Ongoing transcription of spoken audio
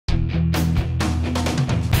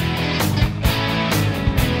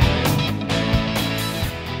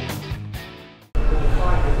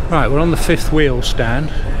Right, we're on the fifth wheel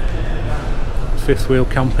stand, fifth wheel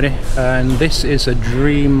company, and this is a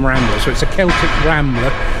Dream Rambler. So it's a Celtic Rambler,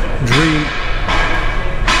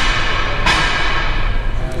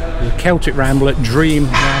 the Celtic Rambler, Dream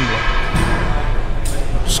Rambler.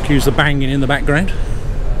 Excuse the banging in the background.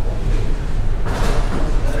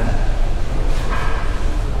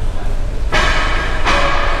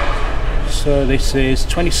 So this is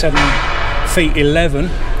 27 feet 11,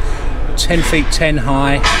 10 feet 10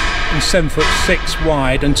 high, and 7 foot 6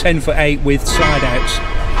 wide, and 10 foot 8 with side outs.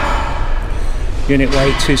 Unit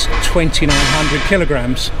weight is 2,900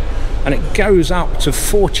 kilograms, and it goes up to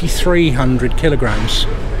 4,300 kilograms.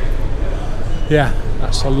 Yeah,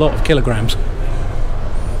 that's a lot of kilograms.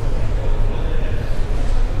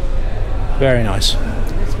 Very nice.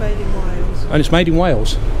 It's made in Wales. And it's made in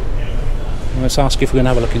Wales. Let's ask if we're going to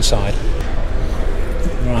have a look inside.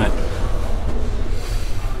 Right.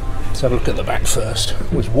 Let's have a look at the back first.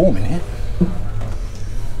 Oh, it's warm in here.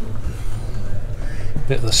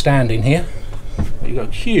 Bit of the stand in here. You've got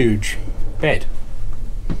a huge bed.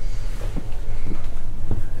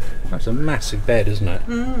 That's a massive bed, isn't it?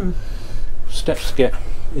 Mm. Steps to get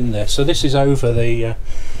in there. So this is over the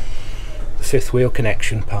fifth wheel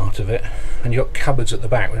connection part of it, and you've got cupboards at the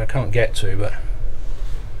back which I can't get to, but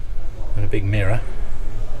and a big mirror.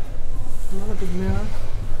 Another big mirror.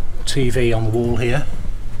 TV on the wall here.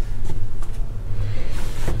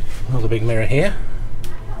 Another big mirror here.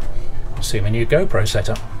 See my new GoPro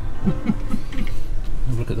setup.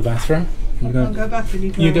 Look at the bathroom. You go back and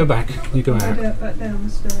you go back. You go out. Back down the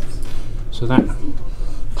steps. So that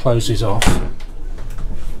closes off.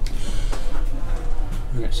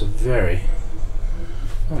 And it's a very...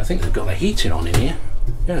 Oh, I think they've got the heating on in here.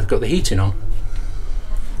 Yeah, they've got the heating on.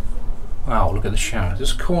 Wow, look at the shower.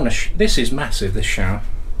 This corner. This is massive. This shower.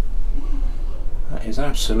 That is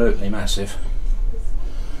absolutely massive.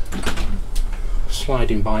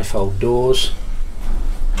 Sliding bifold doors.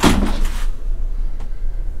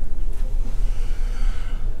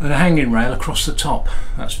 And a hanging rail across the top.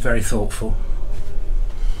 That's very thoughtful.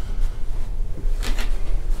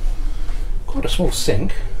 Quite a small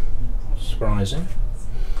sink. Surprising.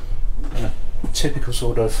 And a typical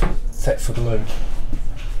sort of Thetford loo.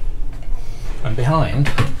 And behind,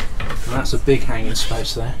 and that's a big hanging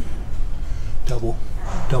space there. Double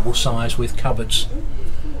size with cupboards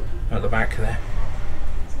at the back there.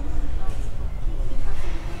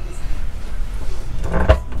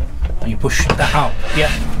 And you push that up,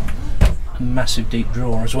 yeah. A massive deep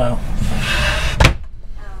drawer as well.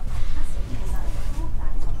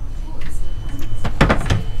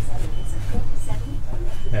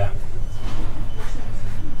 Yeah.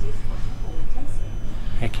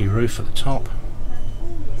 Hecky roof at the top.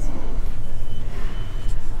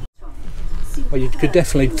 Well, you could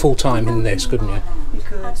definitely full time in this, couldn't you? You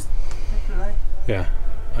could, definitely. Yeah.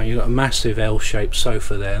 And you've got a massive L-shaped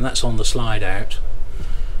sofa there, and that's on the slide out.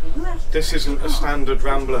 This isn't a standard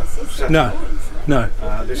Rambler setup. No, no.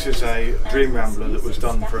 This is a Dream Rambler that was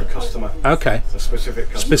done for a customer. Okay. A specific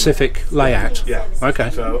customer. Specific layout. Yeah. Okay.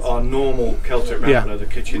 So our normal Celtic Rambler, the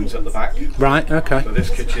kitchen's at the back. Right. Okay. So this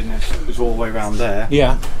kitchen is all the way around there.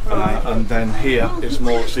 Yeah. And then here is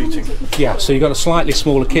more seating. Yeah. So you've got a slightly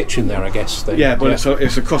smaller kitchen there, I guess. Then. Yeah, but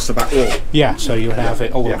it's across the back wall. Yeah. So you would have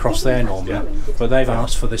it all across there normally. Yeah. But they've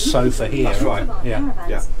asked for this sofa here. That's right. Yeah.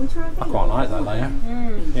 Yeah. I quite like that layout.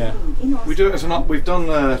 Yeah. We do it as an we've done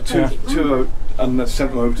two and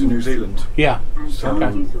sent them over to New Zealand. Yeah. So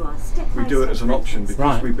okay. we do it as an option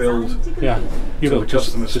because we build. Yeah. You build to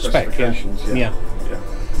spec. Yeah.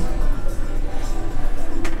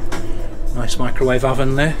 Nice microwave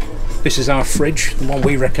oven there. This is our fridge, the one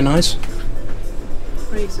we recognise.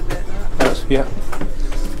 Freeze a bit. Yeah.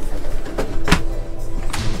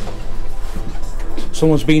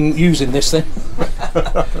 Someone's been using this then.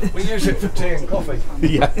 We use it for tea and coffee.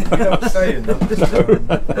 Yeah. We don't stay in them,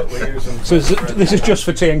 but we use them. So this is just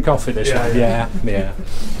for tea and coffee, this one? Yeah. Yeah,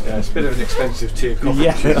 it's a bit of an expensive tea and coffee.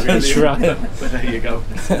 Yeah, that's really, right. But there you go.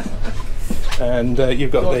 And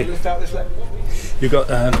you've got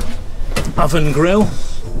oven grill,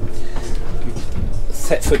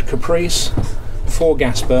 Thetford Caprice, 4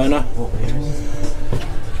 gas burner,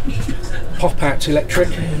 pop out electric,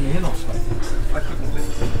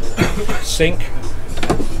 sink.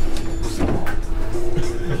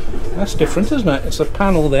 That's different, isn't it? It's a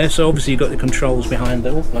panel there, so obviously you've got the controls behind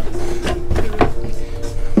there.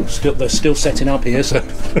 They're still setting up here, so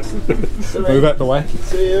move out the way.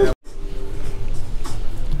 See you.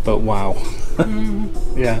 But wow.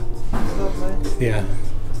 Yeah. Lovely. Yeah.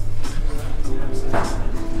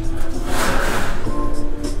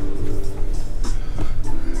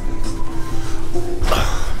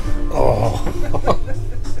 Oh.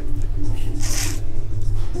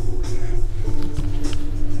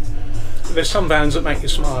 There's some vans that make you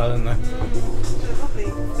smile, aren't there? It's a lovely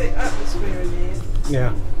bit atmosphere in here.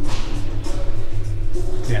 Yeah.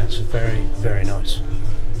 Yeah, it's very, very nice.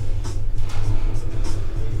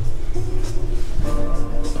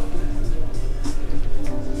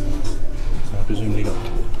 So I presumably got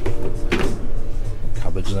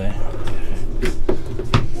cupboards there.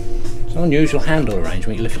 It's an unusual handle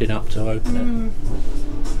arrangement. You lift it up to open it.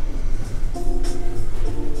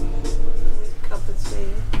 Cupboards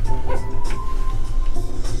here.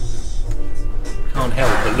 Can't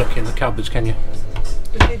help but look in the cupboards, can you?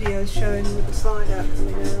 The video's showing with the slide out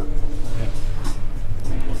coming out.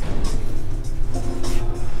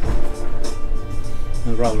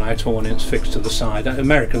 The roll-out awnings fixed to the side.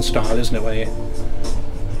 American style, isn't it? Where you...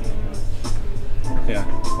 Yeah,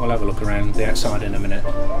 we'll have a look around the outside in a minute.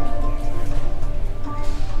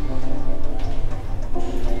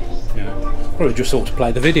 Yeah, probably just ought to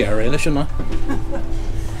play the video, really, shouldn't I?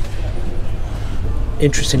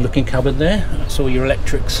 Interesting looking cupboard there. That's all your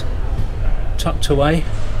electrics tucked away.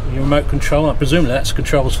 Your remote control. I presume that's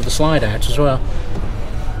controls for the slide out as well.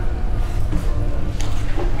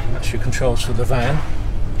 That's your controls for the van.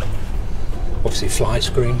 Obviously fly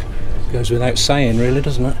screen goes without saying, really,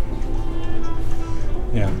 doesn't it?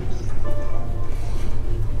 Yeah.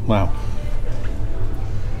 Wow.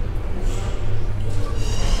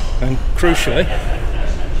 And crucially,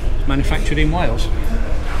 it's manufactured in Wales.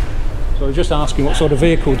 So I was just asking what sort of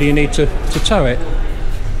vehicle do you need to tow it.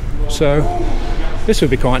 So this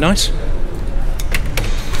would be quite nice.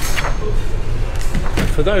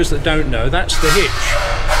 For those that don't know, that's the hitch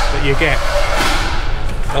that you get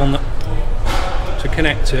on to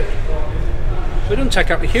connect it. So it doesn't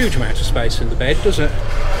take up a huge amount of space in the bed, does it?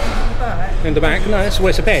 In the back? No, that's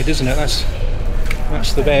where it's a bed, isn't it? That's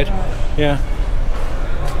the bed. Yeah.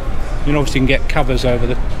 You obviously can get covers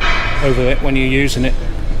over it when you're using it.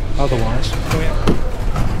 Otherwise. Oh, yeah.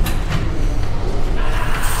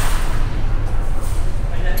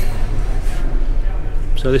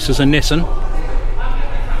 So this is a Nissan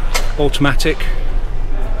automatic.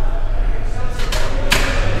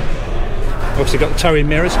 Obviously got the towing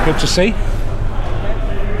mirrors, good to see.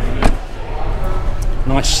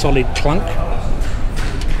 Nice solid clunk.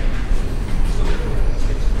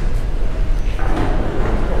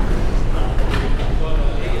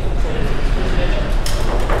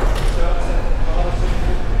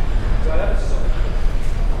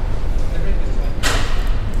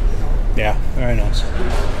 Yeah, very nice.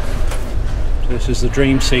 So this is the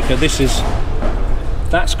Dream Seeker.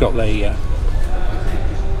 That's got the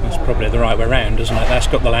that's probably the right way around, isn't it? That's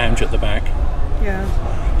got the lounge at the back. Yeah.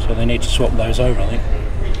 So they need to swap those over, I think.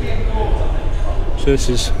 So this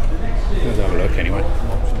is, let's have a look anyway.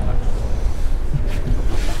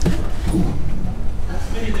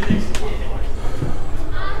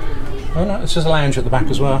 Oh no, this is a lounge at the back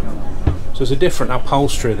as well. So there's a different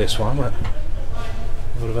upholstery this one, but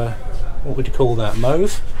sort of a, what would you call that?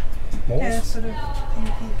 Mauve? Yeah, sort of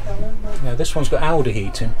pinky colour. Yeah, this one's got Alder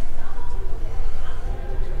heating.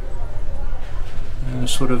 And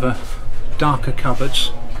sort of a darker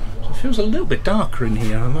cupboards. So it feels a little bit darker in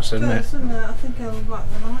here, I must admit. It does, doesn't it? I think I'll like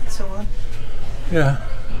the lights on. Yeah.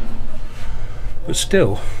 But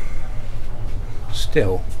still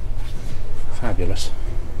fabulous.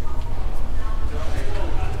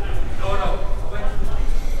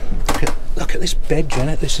 Look at this bed,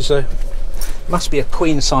 Janet. This is must be a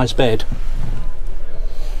queen size bed.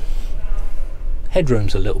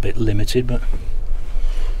 Headroom's a little bit limited, but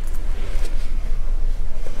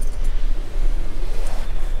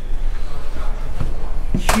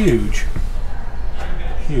huge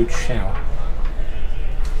shower.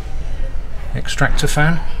 Extractor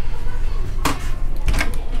fan.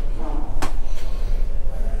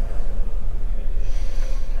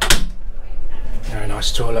 Very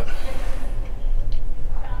nice toilet.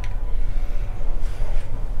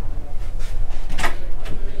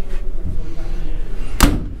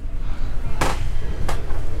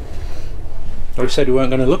 We said we weren't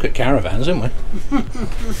going to look at caravans, didn't we?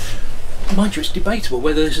 Mind you, it's debatable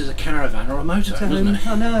whether this is a caravan or a motorhome, isn't it?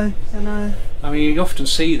 I know. I mean, you often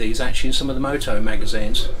see these actually in some of the motorhome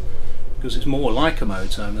magazines, because it's more like a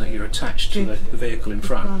motorhome that you're attached to the vehicle in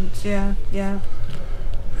front. Yeah.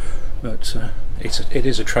 But it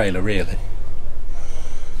is a trailer, really.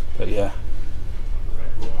 But yeah.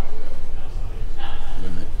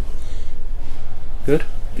 Good?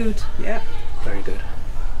 Good, yeah. Very good.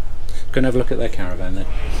 Go and have a look at their caravan then.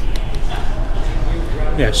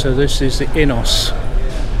 Yeah, so this is the Inos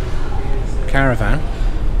caravan.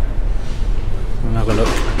 We'll have a look.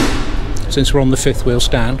 since we're on the fifth wheel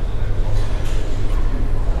stand.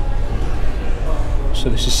 So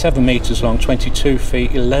this is 7 metres long, 22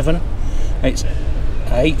 feet 11. It's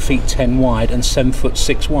 8 feet 10 wide and 7 foot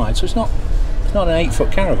 6 wide. So it's not an 8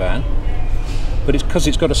 foot caravan, but it's because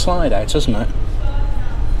it's got a slide out, hasn't it?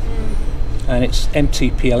 And its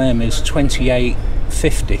MTPLM is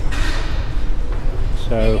 2850.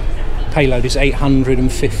 So payload is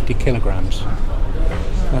 850 kilograms.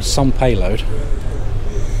 That's some payload.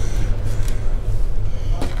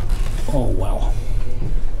 Oh wow.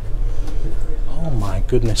 Oh my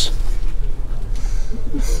goodness.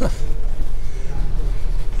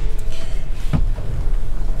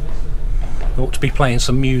 I ought to be playing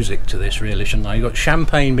some music to this really, shouldn't I? You've got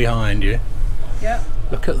champagne behind you. Yeah.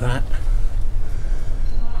 Look at that.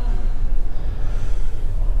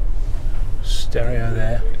 Stereo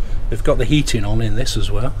there. They've got the heating on in this as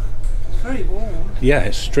well. It's very warm. Yeah,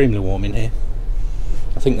 it's extremely warm in here.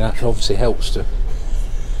 I think that obviously helps to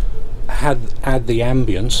add the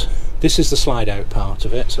ambience. This is the slide out part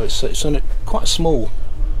of it, so it's on quite a small.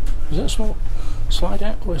 Is it a small slide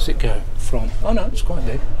out? Where does it go from? Oh no, it's quite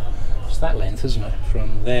big. It's that length, isn't it?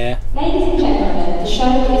 From there. Ladies and gentlemen, the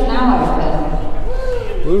show is now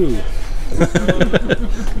open. Woo!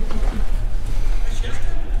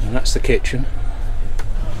 And that's the kitchen.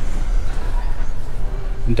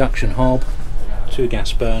 Induction hob, 2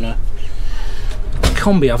 gas burner,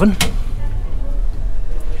 combi oven,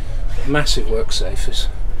 massive work surface.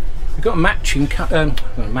 We've got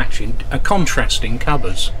contrasting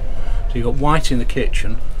cupboards. So you've got white in the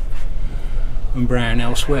kitchen and brown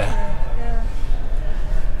elsewhere.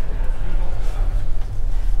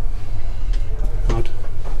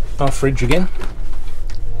 Our fridge again.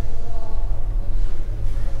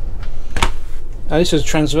 Oh, this is a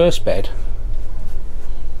transverse bed.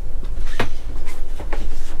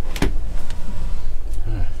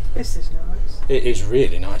 This is nice. It is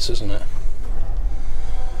really nice, isn't it?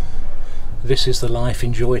 This is the life,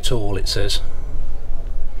 enjoy it all, it says.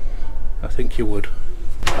 I think you would.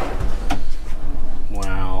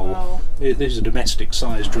 Wow. These are domestic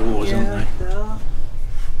sized drawers, aren't they? They are.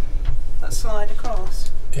 That slide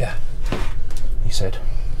across. Yeah, he said.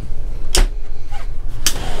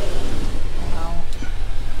 Wow.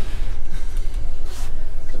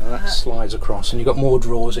 So that slides across, and you've got more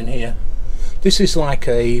drawers in here. This is like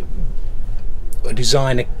a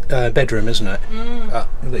designer bedroom, isn't it?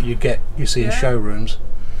 That you see in showrooms.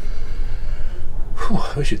 Whew,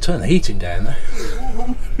 we should turn the heating down there.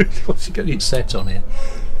 What's he got it set on here?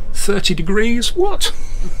 30 degrees? What?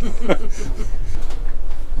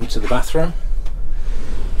 Into the bathroom.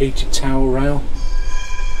 Heated towel rail.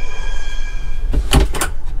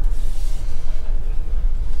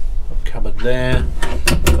 Cupboard there.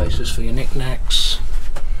 Places for your knickknacks.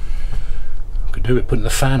 Could do with putting the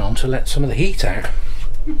fan on to let some of the heat out.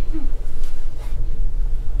 And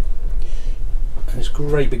this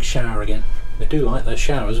great big shower again. They do like those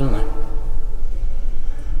showers, don't they?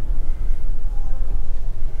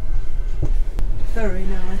 Very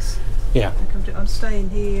nice. Yeah. I'm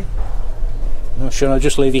staying here. Well, shall I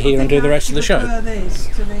just leave you here and do the rest of the show? This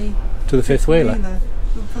to the fifth wheeler?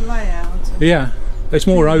 For layout. Yeah. It's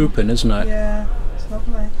more open, isn't it? Yeah, it's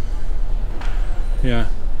lovely. Yeah.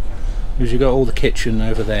 Because you've got all the kitchen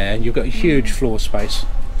over there, and you've got a huge floor space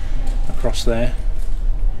across there.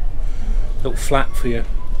 Little flat for your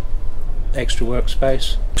extra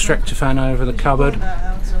workspace. Extractor fan over the cupboard.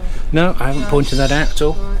 No, I haven't pointed that out at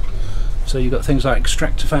all. Right. So you've got things like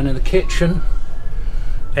extractor fan in the kitchen,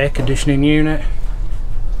 air conditioning unit.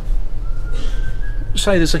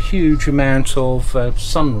 Say there's a huge amount of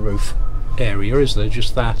sunroof area, is there?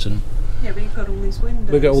 Just that, and yeah, but you've got all these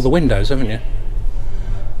windows. we've got all the windows, haven't you?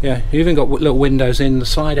 Yeah, you even got little windows in the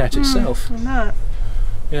slide out itself. And that.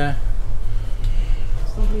 Yeah.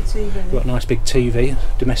 It's lovely TV. You've got a nice big TV,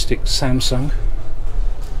 domestic Samsung.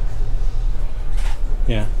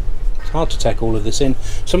 Yeah, it's hard to take all of this in.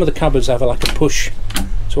 Some of the cupboards have like a push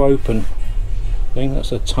to open thing.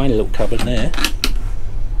 That's a tiny little cupboard there.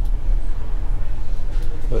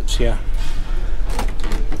 But yeah,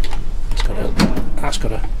 that's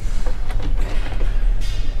got a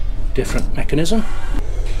different mechanism.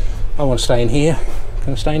 I want to stay in here.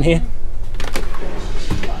 Can I stay in here?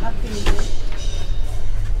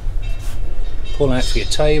 Pull out for your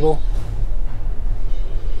table.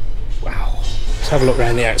 Wow. Let's have a look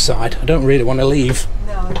around the outside. I don't really want to leave.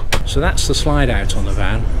 No. So that's the slide out on the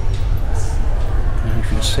van. And you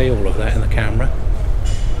can see all of that in the camera.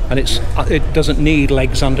 And it doesn't need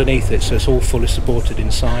legs underneath it, so it's all fully supported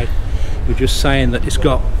inside. We're just saying that it's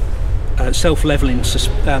got self-leveling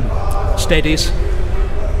steadies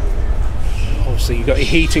Obviously you've got your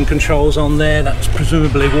heating controls on there. That's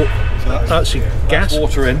presumably that's your gas.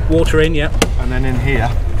 Water in. Water in, yeah. And then in here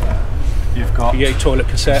you've got your toilet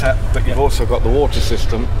cassette. But you've also got the water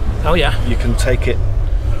system. Oh yeah. You can take it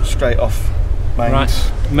straight off mains.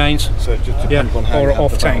 Right. Mains. So it just depends on how or you have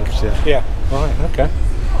off the tank. valves, Yeah. Right. Okay.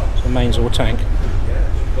 So mains or tank.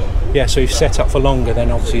 Yeah. So you've set up for longer, then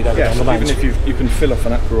obviously you don't get on the mains. Even if you can fill off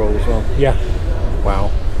an aqua roll as well. Yeah. Wow.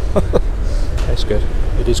 That's good.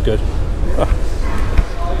 It is good.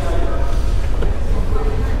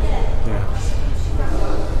 Yeah.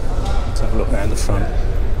 Let's have a look down the front.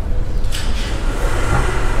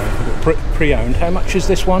 Pre-owned. How much is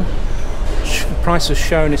this one? The price as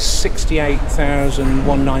shown is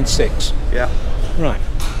 68,196. Yeah. Right.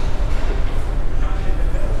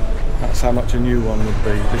 That's how much a new one would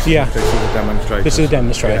be. This Yeah. Is a demonstrator. This is a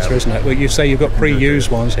demonstrator, Yeah. isn't it? Well, you say you've got pre-used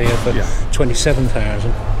ones here for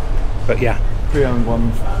 27,000. But yeah. Pre-owned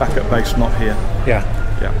ones, back at base, not here. Yeah.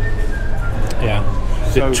 Yeah. Yeah.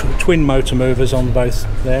 So, twin motor movers on both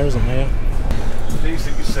there, isn't there? these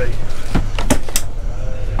that you see,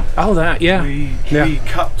 Oh, that, yeah. we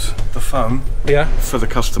cut the foam Yeah. for the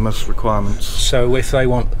customer's requirements. So if they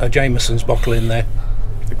want a Jameson's bottle in there.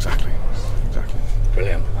 Exactly.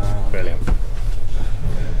 Brilliant. Brilliant.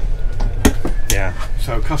 Yeah.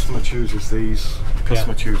 So customer chooses these,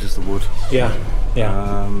 customer chooses the wood. Yeah.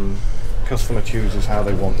 Yeah. Customer chooses how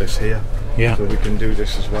they want this here. Yeah. So we can do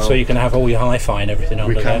this as well. So you can have all your hi-fi and everything under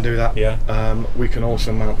We there. can do that. Yeah. We can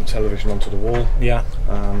also mount the television onto the wall. Yeah.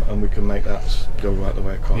 And we can make that go right the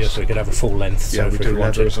way across. Yeah, so you could have a full length. Yeah, we do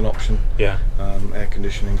leather as an option. Yeah. Air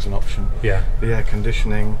conditioning is an option. Yeah. The air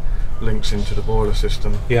conditioning links into the boiler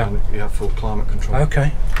system. Yeah. And you have full climate control.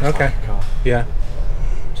 Okay. Okay. Like a car. Yeah.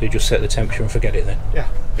 So you just set the temperature and forget it then. Yeah,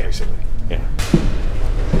 basically. Yeah.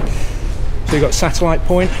 So you've got satellite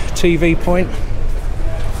point, TV point.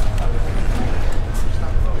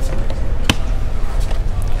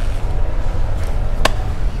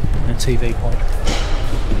 And TV point.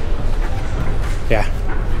 Yeah.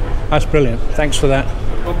 That's brilliant. Thanks for that.